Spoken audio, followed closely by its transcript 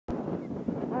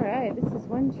Alright, this is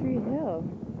One Tree Hill.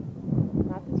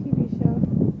 Not the TV show.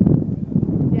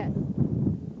 Yes.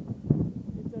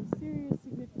 It's of serious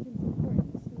significance and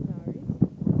importance to the Maoris.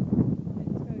 And it's got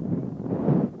a great of the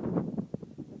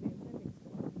impending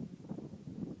storm.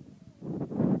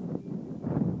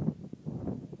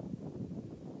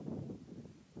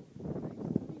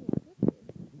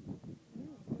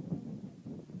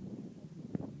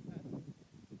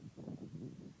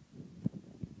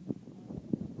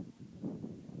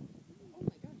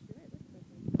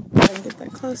 I can get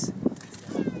that close.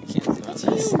 I can't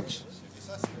see.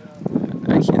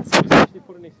 I can't see.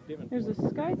 There's a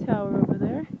sky tower over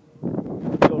there.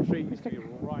 Your tree used to be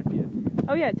right here.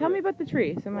 Oh yeah, tell me about the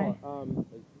tree. So my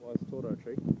It's Toro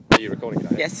tree. Are you recording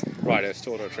it? yes. Right, it's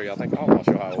Toro tree. I think I'm not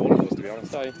sure how old it was, to be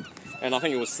honest. And I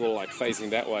think it was sort of like facing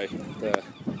that way, the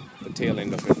tail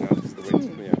end of it. You know, it's the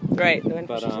wind. Yeah. Right. The wind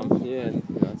But pushes yeah, and,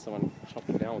 you know, someone chopped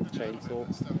it down with a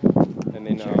chainsaw, and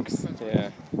then yeah, it's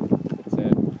sad.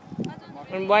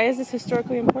 And why is this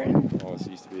historically important? Well, this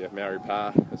used to be a Maori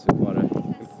pa. It's quite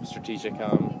a strategic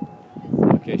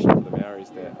location for the Maoris.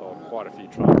 There are quite a few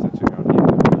tribes that took out here.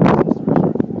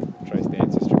 Trace the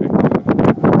ancestry back to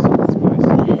the space.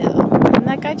 And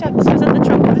that guy chopped this. Was that the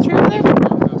trunk of the tree over there?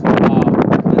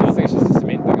 I think it's just a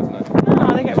cement thing, isn't it?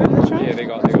 Oh, they got rid of the trunk? Yeah, they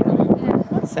got rid of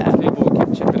it. That's sad. People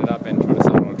kept chipping it up and trying to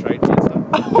sell it on trade and stuff.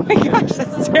 Oh my gosh,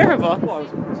 that's terrible. Well,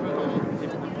 it was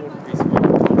an important piece of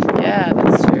culture. Yeah.